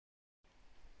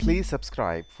Please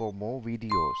subscribe for more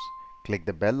videos. Click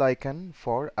the bell icon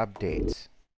for updates.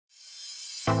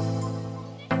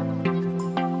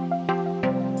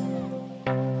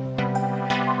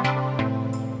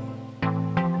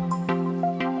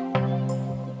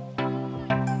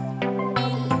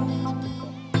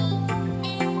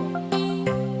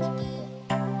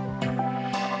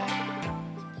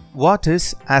 What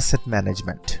is asset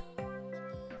management?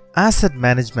 Asset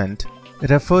management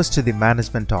refers to the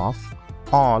management of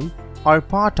all or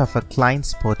part of a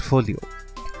client's portfolio,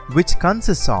 which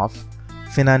consists of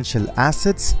financial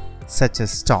assets such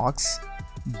as stocks,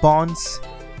 bonds,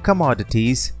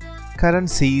 commodities,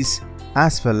 currencies,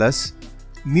 as well as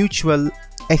mutual,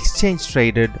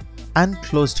 exchange-traded and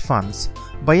closed funds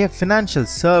by a financial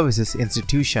services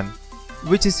institution,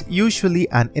 which is usually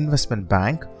an investment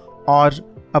bank or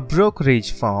a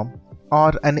brokerage firm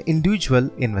or an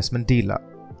individual investment dealer.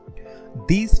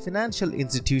 These financial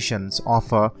institutions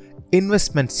offer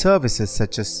investment services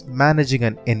such as managing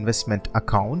an investment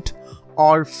account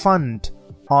or fund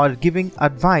or giving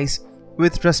advice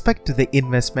with respect to the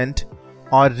investment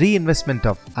or reinvestment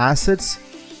of assets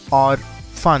or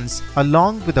funds,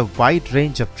 along with a wide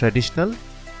range of traditional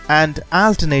and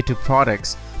alternative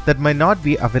products that might not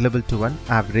be available to an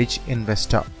average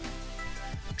investor.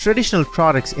 Traditional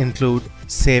products include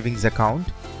savings account,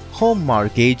 home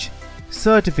mortgage,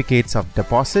 certificates of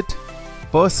deposit,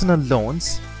 personal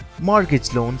loans,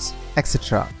 mortgage loans,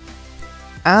 etc.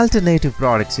 Alternative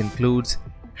products includes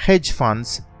hedge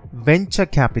funds, venture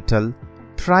capital,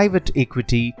 private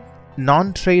equity,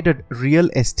 non-traded real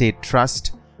estate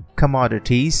trust,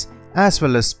 commodities, as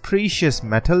well as precious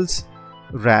metals,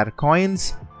 rare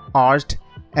coins, art,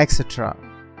 etc.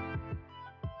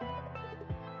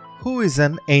 Who is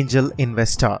an angel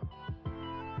investor?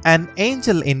 An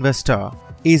angel investor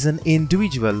is an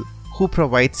individual who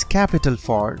provides capital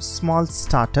for small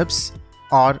startups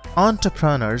or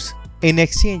entrepreneurs in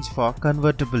exchange for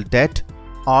convertible debt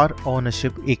or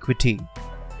ownership equity.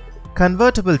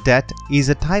 Convertible debt is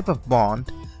a type of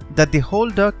bond that the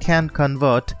holder can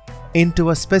convert into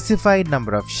a specified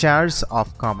number of shares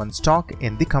of common stock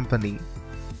in the company.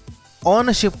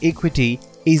 Ownership equity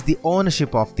is the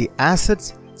ownership of the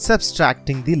assets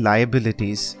subtracting the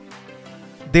liabilities.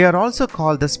 They are also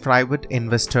called as private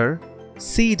investor,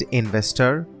 seed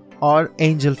investor, or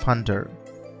angel funder.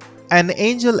 An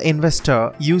angel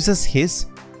investor uses his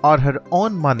or her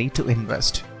own money to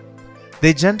invest.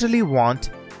 They generally want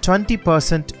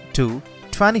 20% to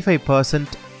 25%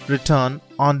 return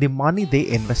on the money they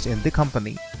invest in the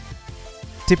company.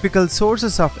 Typical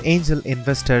sources of angel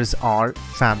investors are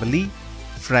family,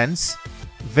 friends,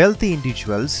 wealthy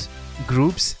individuals,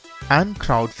 groups, and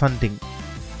crowdfunding.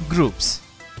 Groups.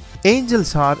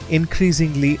 Angels are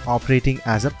increasingly operating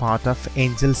as a part of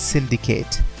angel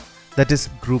syndicate, that is,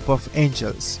 group of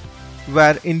angels,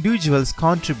 where individuals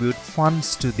contribute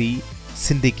funds to the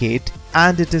syndicate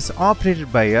and it is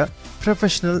operated by a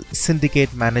professional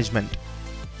syndicate management.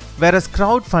 Whereas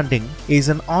crowdfunding is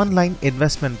an online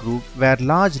investment group where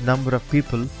large number of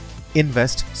people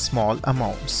invest small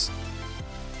amounts.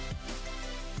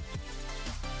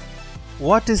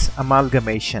 What is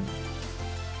amalgamation?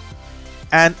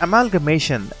 An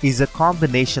amalgamation is a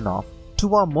combination of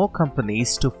two or more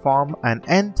companies to form an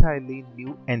entirely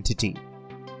new entity,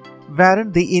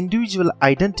 wherein the individual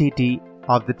identity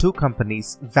of the two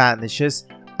companies vanishes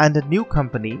and a new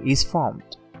company is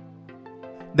formed.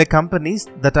 The companies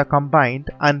that are combined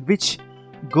and which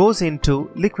goes into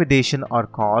liquidation are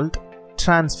called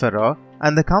transferor,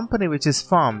 and the company which is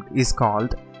formed is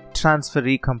called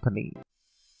transferee company.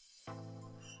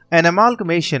 An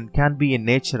amalgamation can be in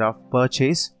nature of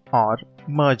purchase or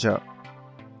merger.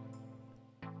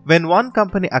 When one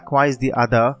company acquires the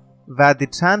other where the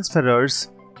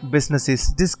transferor's business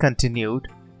is discontinued,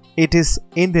 it is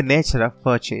in the nature of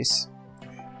purchase.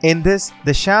 In this,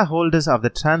 the shareholders of the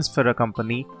transferor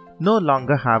company no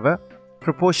longer have a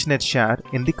proportionate share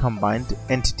in the combined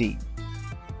entity.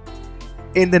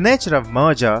 In the nature of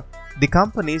merger, the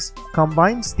companies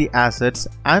combines the assets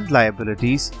and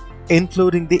liabilities,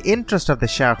 including the interest of the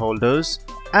shareholders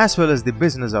as well as the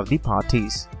business of the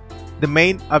parties. The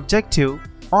main objective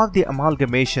of the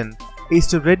amalgamation is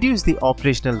to reduce the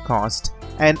operational cost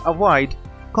and avoid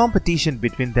competition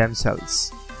between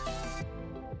themselves.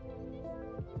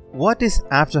 What is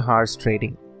after-hours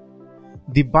trading?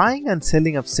 The buying and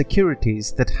selling of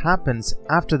securities that happens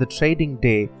after the trading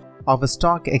day of a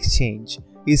stock exchange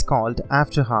is called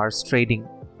after-hours trading.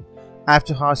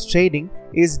 After-hours trading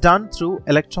is done through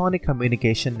electronic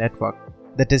communication network,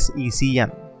 that is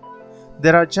ECN.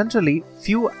 There are generally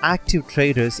few active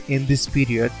traders in this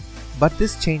period, but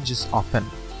this changes often.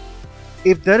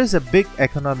 If there is a big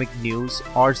economic news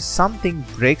or something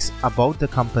breaks about the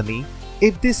company,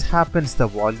 if this happens, the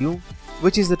volume,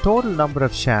 which is the total number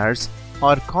of shares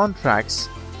or contracts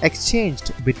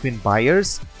exchanged between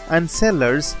buyers and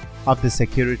sellers of the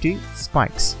security,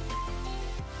 spikes.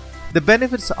 The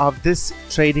benefits of this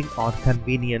trading are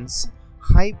convenience,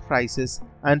 high prices,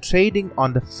 and trading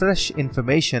on the fresh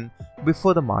information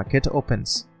before the market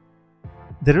opens.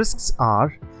 The risks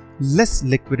are less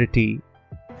liquidity.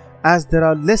 As there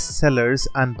are less sellers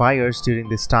and buyers during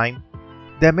this time,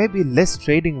 there may be less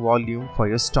trading volume for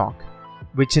your stock,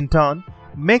 which in turn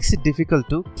makes it difficult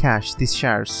to cash these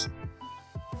shares.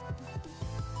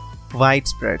 Wide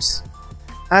spreads.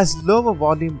 As lower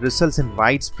volume results in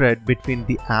wide spread between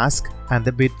the ask and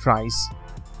the bid price.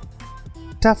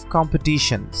 Tough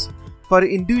competitions for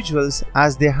individuals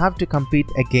as they have to compete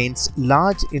against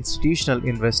large institutional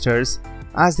investors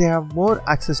as they have more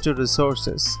access to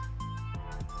resources.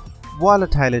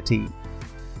 Volatility,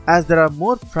 as there are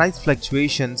more price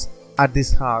fluctuations at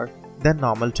this hour than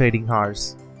normal trading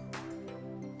hours.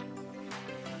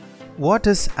 What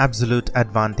is absolute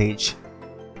advantage?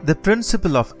 The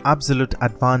principle of absolute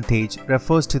advantage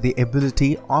refers to the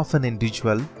ability of an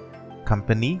individual,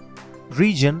 company,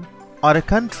 region, or a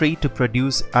country to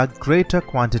produce a greater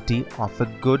quantity of a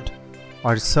good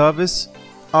or service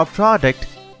or product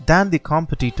than the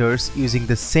competitors using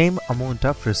the same amount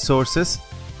of resources,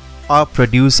 or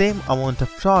produce the same amount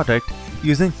of product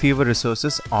using fewer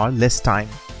resources or less time.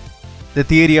 The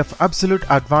theory of absolute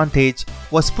advantage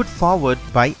was put forward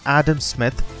by Adam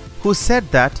Smith, who said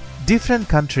that different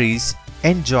countries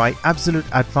enjoy absolute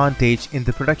advantage in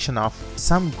the production of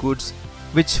some goods,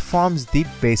 which forms the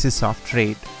basis of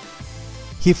trade.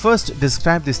 He first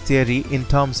described this theory in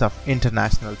terms of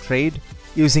international trade,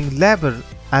 using labor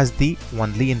as the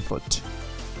only input.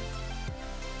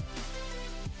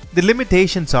 The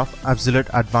limitations of absolute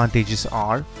advantages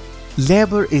are: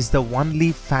 labor is the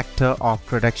only factor of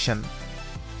production.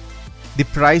 The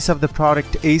price of the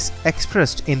product is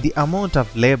expressed in the amount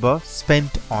of labor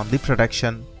spent on the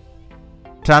production.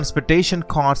 Transportation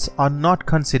costs are not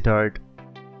considered.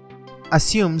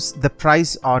 Assumes the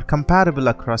price are comparable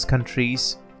across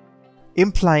countries,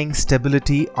 implying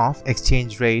stability of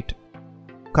exchange rate.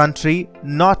 Country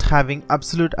not having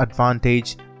absolute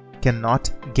advantage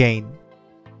cannot gain.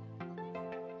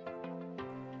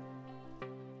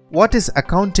 What is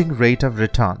accounting rate of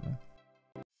return?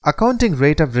 Accounting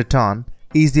rate of return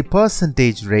is the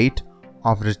percentage rate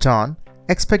of return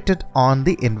expected on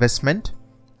the investment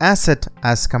asset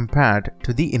as compared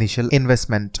to the initial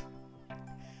investment.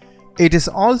 It is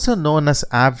also known as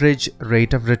average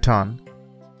rate of return.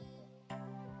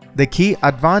 The key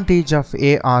advantage of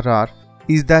ARR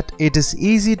is that it is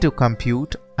easy to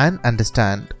compute and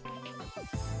understand.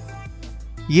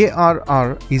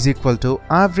 ARR is equal to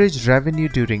average revenue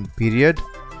during period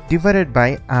divided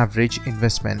by average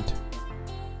investment.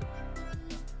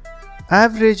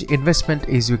 Average investment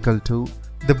is equal to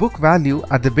the book value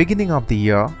at the beginning of the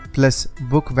year plus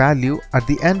book value at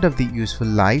the end of the useful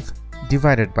life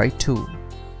divided by 2.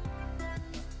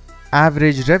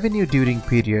 Average revenue during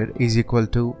period is equal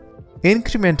to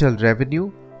incremental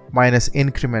revenue minus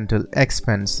incremental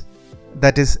expense,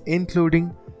 that is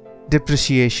including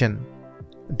depreciation,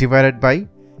 divided by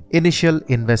initial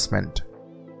investment.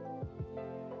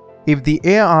 If the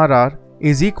ARR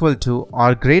is equal to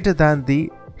or greater than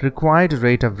the required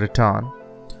rate of return,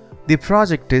 the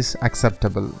project is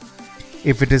acceptable.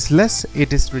 If it is less,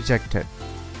 it is rejected.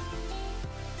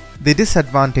 The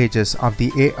disadvantages of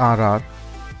the ARR: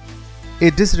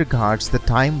 it disregards the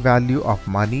time value of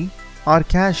money or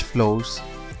cash flows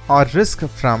or risk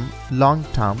from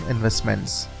long-term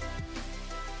investments.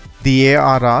 The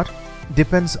ARR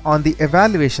depends on the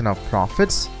evaluation of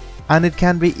profits, and it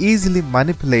can be easily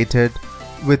manipulated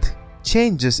with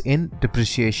changes in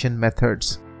depreciation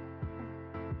methods.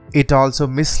 It also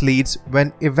misleads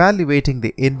when evaluating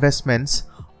the investments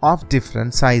of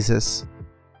different sizes.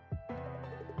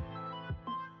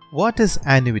 What is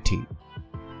annuity?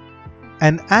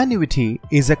 An annuity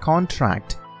is a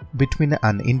contract between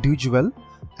an individual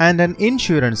and an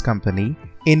insurance company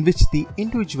in which the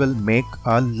individual make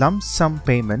a lump sum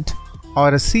payment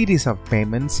or a series of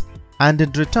payments and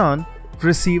in return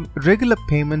receive regular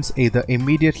payments either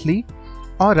immediately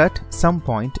or at some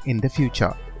point in the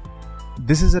future.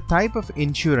 This is a type of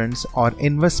insurance or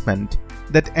investment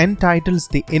that entitles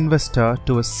the investor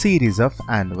to a series of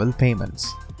annual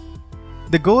payments.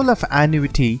 The goal of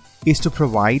annuity is to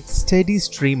provide steady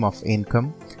stream of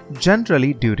income,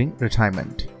 generally during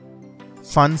retirement.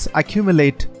 Funds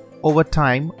accumulate over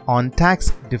time on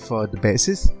tax-deferred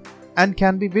basis and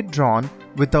can be withdrawn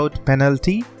without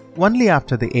penalty only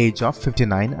after the age of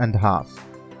 59 and a half.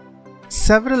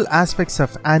 Several aspects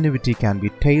of annuity can be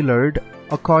tailored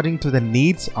according to the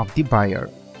needs of the buyer.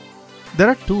 There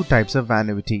are two types of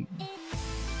annuity: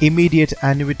 immediate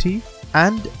annuity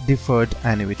and deferred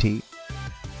annuity.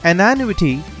 An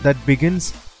annuity that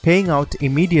begins paying out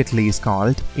immediately is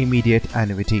called immediate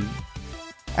annuity.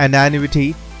 An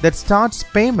annuity that starts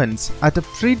payments at a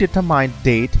predetermined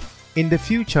date in the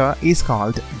future is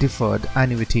called deferred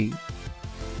annuity.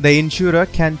 The insurer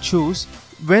can choose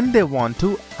when they want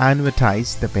to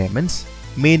annuitize the payments,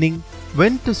 meaning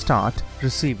when to start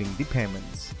receiving the payment.